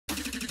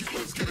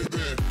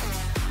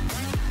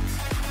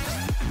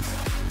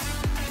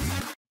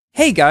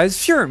Hey guys,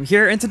 Furum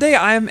here, and today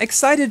I am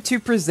excited to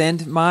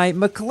present my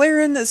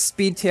McLaren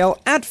Speedtail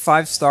at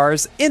 5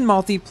 stars in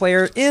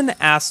multiplayer in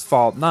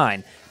Asphalt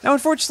 9. Now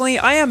unfortunately,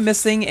 I am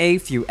missing a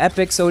few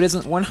epics, so it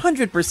isn't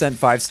 100%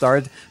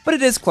 5-starred, but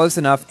it is close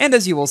enough, and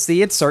as you will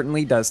see, it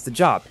certainly does the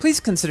job. Please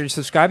consider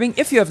subscribing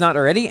if you have not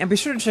already, and be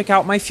sure to check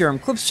out my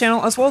Furum Clips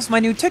channel, as well as my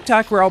new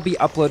TikTok, where I'll be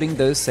uploading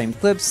those same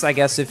clips, I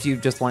guess if you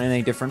just want in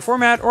a different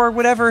format or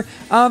whatever,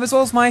 as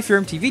well as my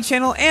Furum TV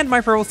channel and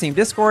my Purple Team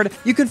Discord.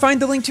 You can find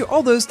the link to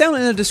all those down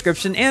in the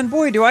description, and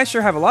boy do I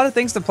sure have a lot of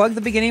things to plug at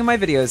the beginning of my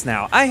videos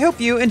now. I hope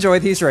you enjoy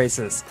these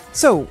races.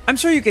 So, I'm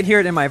sure you can hear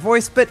it in my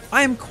voice, but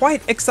I am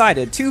quite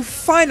excited to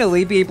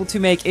finally be able to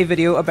make a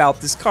video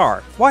about this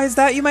car. Why is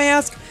that, you may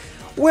ask?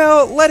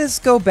 Well, let us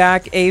go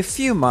back a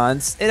few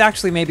months, it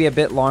actually may be a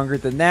bit longer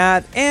than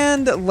that,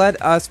 and let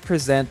us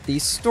present the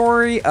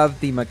story of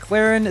the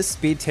McLaren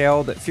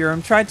Speedtail that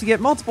Furum tried to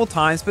get multiple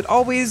times, but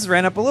always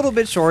ran up a little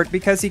bit short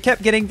because he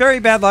kept getting very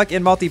bad luck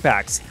in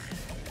multi-packs.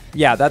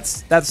 Yeah,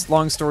 that's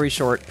long story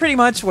short. Pretty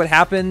much what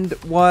happened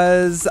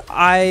was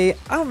I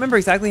don't remember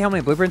exactly how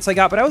many blueprints I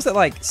got, but I was at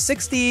like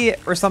 60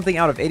 or something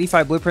out of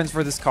 85 blueprints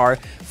for this car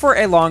for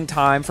a long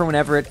time, from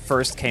whenever it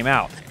first came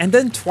out. And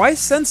then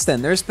twice since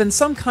then, there's been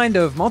some kind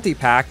of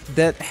multi-pack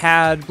that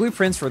had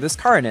blueprints for this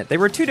car in it. They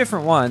were two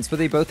different ones, but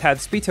they both had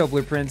Speedtail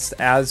blueprints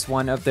as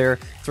one of their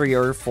 3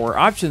 or 4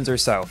 options or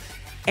so.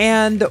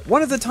 And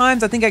one of the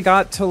times I think I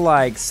got to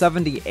like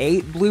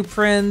 78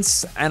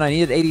 blueprints and I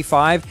needed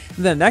 85.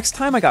 And the next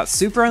time I got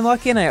super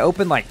unlucky and I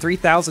opened like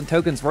 3,000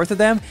 tokens worth of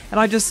them and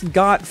I just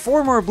got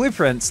 4 more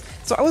blueprints.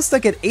 So I was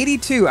stuck at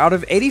 82 out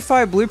of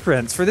 85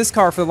 blueprints for this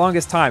car for the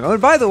longest time. Oh,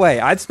 and by the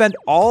way, I'd spent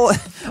all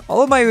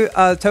of my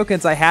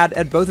tokens I had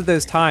at both of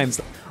those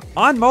times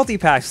on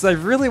multi-packs because I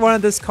really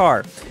wanted this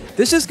car.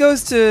 This just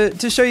goes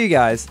to show you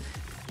guys,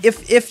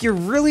 if you're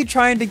really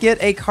trying to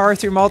get a car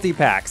through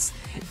multi-packs,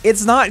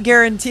 it's not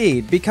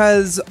guaranteed,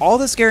 because all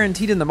that's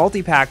guaranteed in the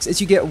multi-packs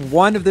is you get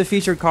one of the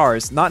featured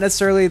cars, not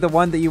necessarily the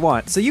one that you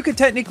want. So you could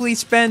technically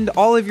spend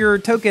all of your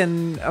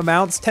token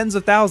amounts, tens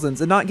of thousands,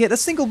 and not get a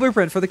single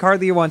blueprint for the car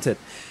that you wanted.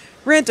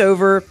 Rant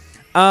over.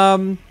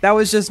 That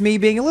was just me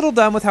being a little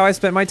dumb with how I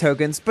spent my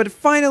tokens, but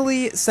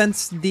finally,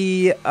 since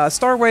the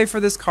star wave for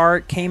this car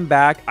came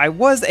back, I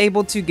was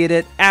able to get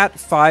it at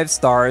 5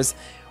 stars,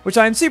 which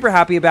I'm super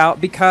happy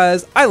about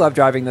because I love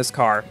driving this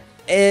car.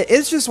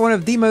 It's just one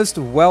of the most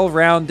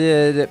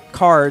well-rounded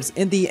cars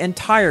in the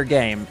entire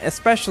game,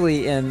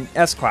 especially in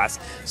S-Class.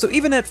 So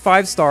even at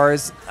 5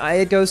 stars,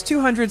 it goes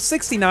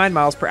 269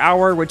 miles per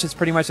hour, which is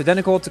pretty much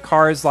identical to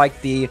cars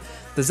like the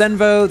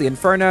Zenvo, the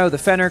Inferno, the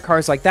Fenner,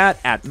 cars like that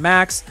at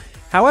max.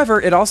 However,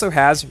 it also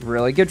has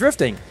really good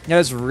drifting. It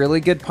has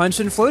really good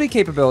punch and floaty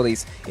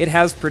capabilities. It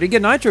has pretty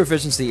good nitro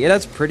efficiency. It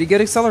has pretty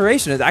good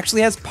acceleration. It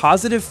actually has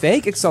positive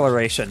fake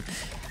acceleration.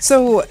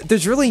 So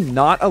there's really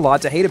not a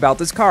lot to hate about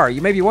this car.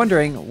 You may be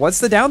wondering, what's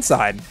the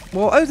downside?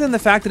 Well, other than the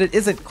fact that it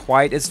isn't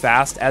quite as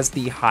fast as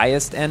the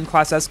highest end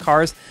Class S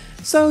cars,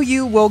 so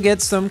you will get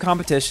some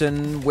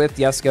competition with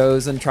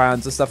Yescos and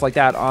Trions and stuff like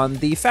that on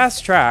the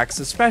fast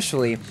tracks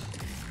especially.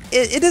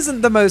 It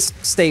isn't the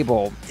most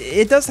stable.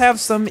 It does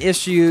have some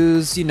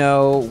issues, you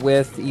know,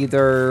 with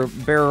either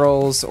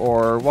barrels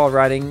or wall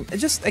riding.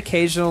 Just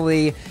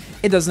occasionally,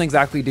 it doesn't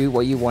exactly do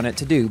what you want it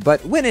to do.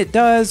 But when it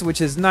does, which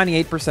is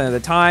 98% of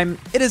the time,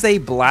 it is a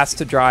blast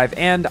to drive,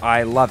 and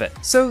I love it.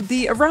 So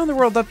the Around the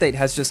World update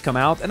has just come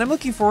out, and I'm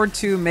looking forward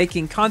to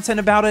making content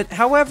about it.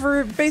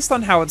 However, based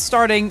on how it's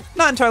starting,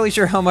 not entirely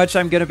sure how much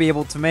I'm going to be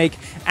able to make,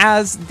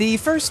 as the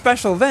first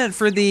special event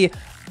for the,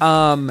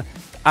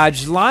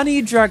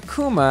 Ajlani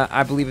Drakuma,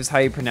 I believe is how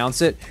you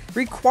pronounce it,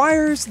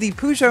 requires the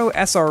Peugeot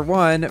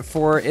SR1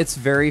 for its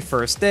very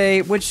first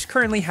day, which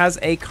currently has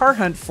a car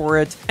hunt for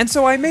it, and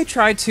so I may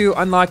try to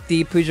unlock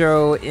the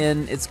Peugeot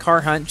in its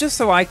car hunt just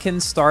so I can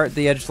start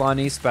the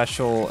Ajlani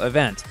special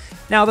event.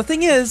 Now the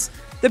thing is,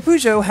 the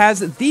Peugeot has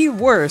the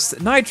worst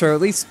nitro,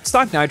 at least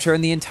stock nitro, in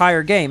the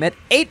entire game at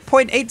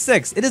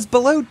 8.86. It is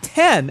below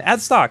 10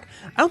 at stock.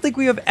 I don't think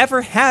we have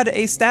ever had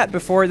a stat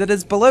before that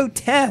is below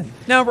 10.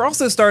 Now, we're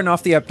also starting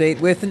off the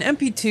update with an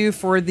MP2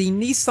 for the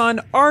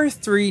Nissan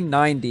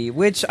R390,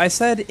 which I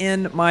said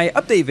in my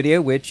update video,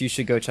 which you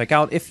should go check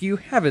out if you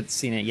haven't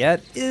seen it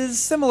yet,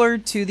 is similar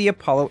to the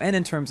Apollo N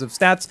in terms of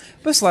stats,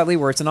 but slightly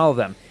worse than all of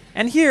them.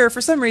 And here,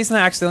 for some reason,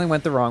 I accidentally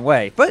went the wrong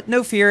way, but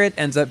no fear, it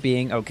ends up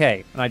being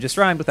okay. And I just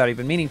rhymed without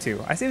even meaning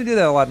to. I seem to do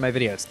that a lot in my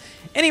videos.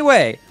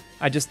 Anyway,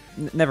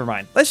 never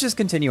mind. Let's just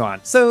continue on.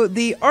 So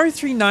the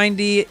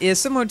R390 is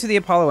similar to the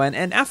Apollo N,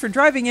 and after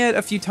driving it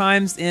a few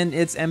times in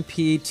its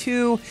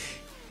MP2,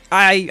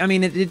 I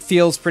mean, it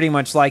feels pretty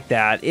much like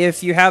that.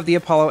 If you have the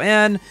Apollo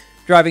N,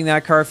 driving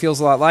that car feels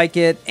a lot like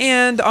it,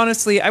 and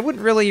honestly, I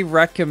wouldn't really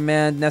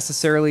recommend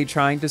necessarily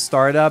trying to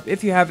start up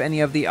if you have any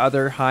of the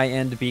other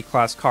high-end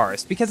B-Class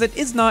cars, because it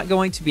is not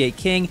going to be a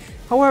king.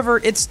 However,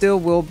 it still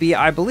will be,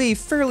 I believe,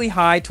 fairly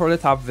high toward the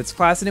top of its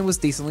class, and it was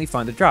decently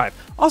fun to drive.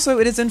 Also,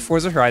 it is in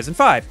Forza Horizon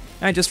 5,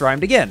 and I just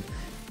rhymed again.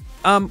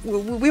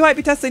 We might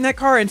be testing that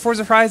car in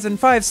Forza Horizon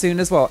 5 soon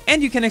as well,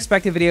 and you can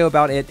expect a video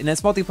about it in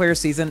its multiplayer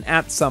season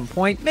at some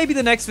point. Maybe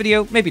the next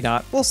video, maybe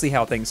not. We'll see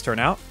how things turn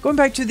out. Going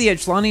back to the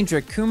Edgelani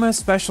Dracuma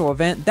special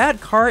event,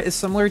 that car is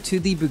similar to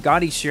the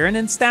Bugatti Chiron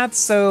in stats,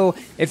 so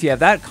if you have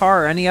that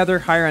car or any other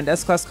higher-end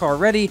S-Class car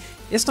already,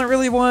 it's not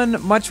really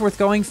one much worth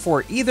going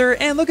for either,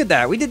 and look at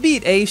that, we did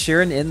beat a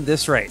Chiron in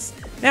this race.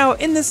 Now,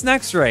 in this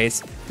next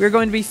race, we're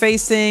going to be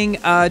facing 2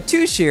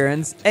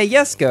 Chirons, a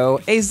Jesko,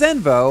 a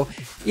Zenvo.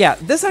 Yeah,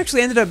 this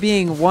actually ended up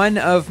being one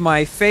of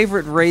my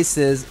favorite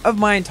races of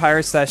my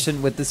entire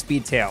session with the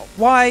Speedtail.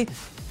 Why?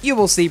 You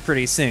will see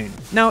pretty soon.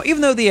 Now,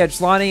 even though the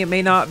Edgelani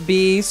may not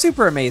be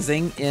super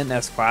amazing in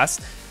S-Class,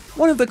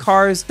 one of the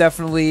cars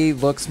definitely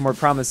looks more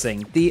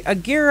promising, the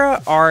Agera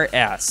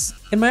RS.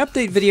 In my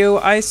update video,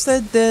 I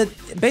said that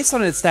based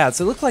on its stats,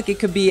 it looked like it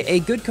could be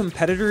a good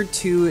competitor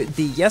to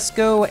the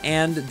Jesko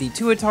and the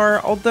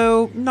Tuatara,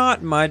 although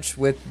not much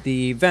with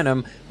the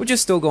Venom, which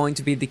is still going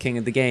to be the king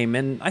of the game,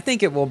 and I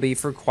think it will be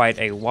for quite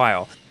a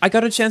while. I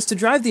got a chance to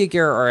drive the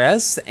Agera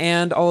RS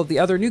and all of the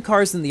other new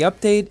cars in the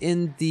update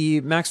in the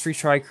Max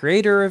Retry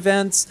Creator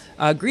events.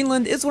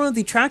 Greenland is one of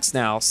the tracks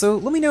now, so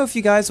let me know if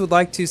you guys would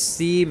like to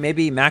see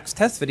maybe Max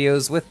test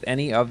videos with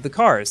any of the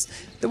cars.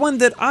 The one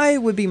that I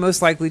would be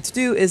most likely to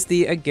do is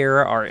the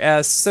Agera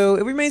RS, so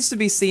it remains to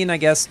be seen, I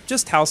guess,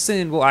 just how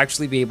soon we'll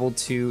actually be able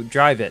to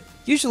drive it.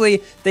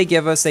 Usually, they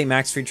give us a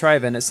max retry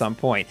event at some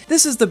point.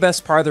 This is the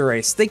best part of the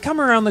race. They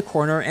come around the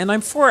corner, and I'm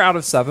 4 out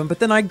of 7, but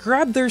then I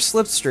grab their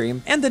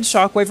slipstream, and then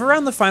shockwave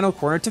around the final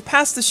corner to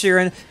pass the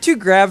Chiron to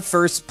grab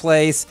first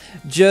place,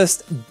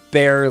 just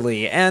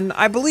barely. And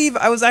I believe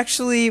I was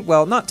actually,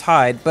 well, not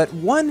tied, but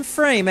 1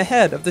 frame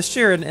ahead of the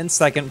Chiron in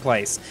second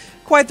place.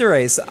 Quite the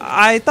race.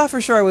 I thought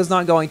for sure I was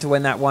not going to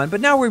win that one, but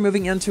now we're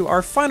moving into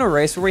our final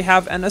race where we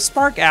have a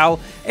Spark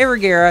Owl, a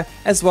Regera,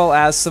 as well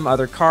as some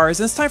other cars,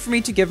 and it's time for me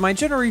to give my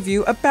general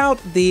review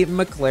about the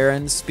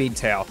McLaren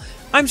Speedtail.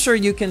 I'm sure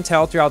you can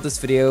tell throughout this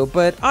video,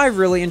 but I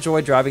really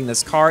enjoyed driving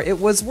this car. It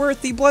was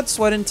worth the blood,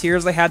 sweat, and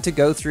tears I had to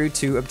go through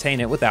to obtain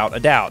it without a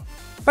doubt.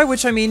 By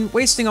which I mean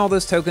wasting all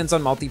those tokens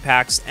on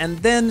multi-packs and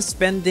then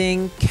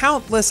spending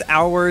countless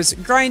hours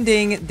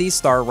grinding the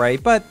star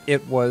rate, but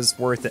it was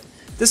worth it.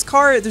 This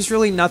car, there's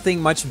really nothing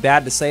much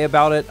bad to say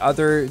about it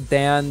other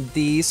than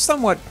the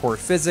somewhat poor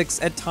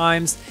physics at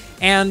times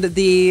and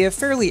the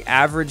fairly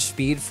average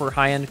speed for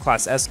high-end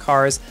Class S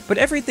cars, but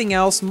everything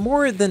else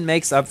more than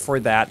makes up for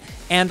that,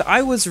 and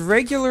I was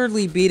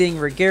regularly beating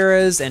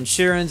Regeras and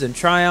Chirons and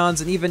Trions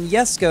and even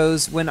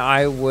Jeskos when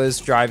I was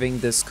driving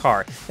this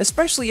car,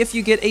 especially if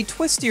you get a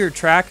twistier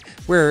track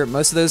where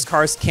most of those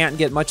cars can't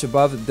get much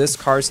above this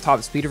car's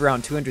top speed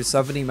around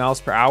 270 miles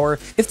per hour.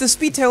 If the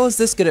Speedtail is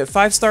this good at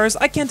 5 stars,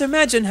 I can't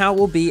imagine how it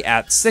will be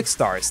at 6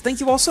 stars.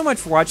 Thank you all so much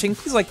for watching.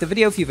 Please like the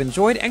video if you've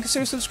enjoyed and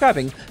consider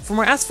subscribing for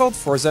more Asphalt,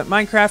 Forza,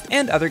 Minecraft,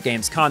 and other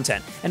games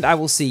content. And I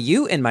will see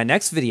you in my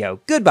next video.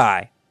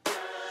 Goodbye!